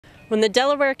When the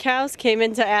Delaware Cows came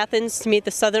into Athens to meet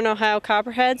the Southern Ohio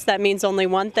Copperheads, that means only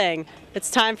one thing. It's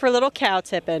time for a little cow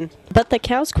tipping. But the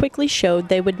Cows quickly showed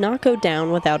they would not go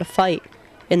down without a fight.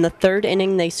 In the third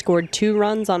inning, they scored 2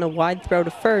 runs on a wide throw to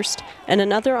first and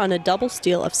another on a double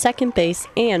steal of second base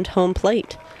and home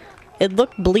plate. It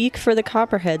looked bleak for the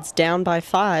Copperheads, down by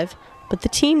 5, but the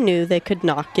team knew they could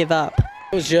not give up.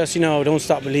 It was just, don't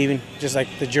stop believing, just like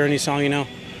the Journey song,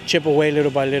 chip away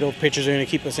little by little. Pitchers are going to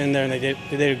keep us in there, and they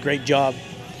did a great job.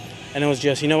 And it was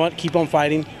just, keep on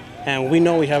fighting, and we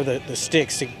know we have the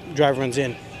sticks to drive runs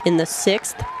in. In the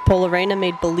 6th, Polarena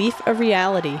made belief a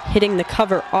reality, hitting the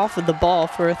cover off of the ball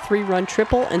for a 3-run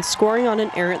triple and scoring on an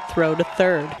errant throw to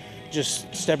third.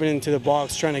 Just stepping into the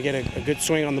box, trying to get a good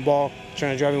swing on the ball,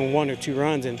 trying to drive in 1 or 2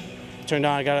 runs, and it turned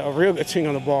out I got a real good swing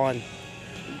on the ball and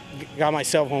got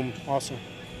myself home also.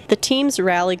 The team's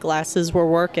rally glasses were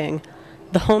working.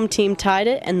 The home team tied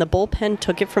it, and the bullpen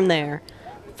took it from there.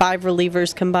 5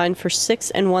 relievers combined for 6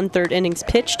 1/3 innings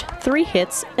pitched, 3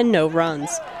 hits, and no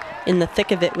runs. In the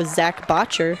thick of it was Zach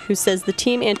Botcher, who says the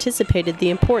team anticipated the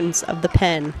importance of the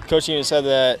pen. Coach even said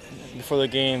that before the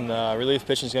game, relief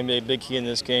pitching is going to be a big key in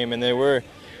this game, and they were.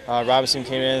 Robinson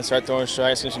came in, started throwing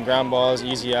strikes, some ground balls,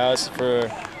 easy outs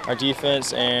for our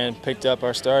defense, and picked up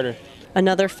our starter.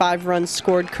 Another 5 runs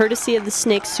scored courtesy of the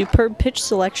Snakes' superb pitch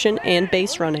selection and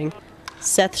base running.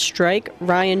 Seth Strike,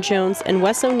 Ryan Jones, and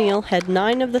Wes O'Neill had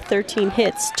 9 of the 13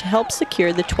 hits to help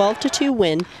secure the 12-2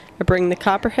 win and bring the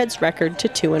Copperheads' record to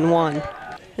 2-1.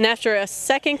 And after a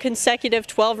second consecutive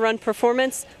 12-run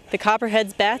performance, the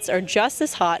Copperheads' bats are just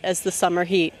as hot as the summer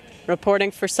heat. Reporting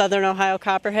for Southern Ohio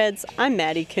Copperheads, I'm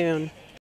Maddie Kuhn.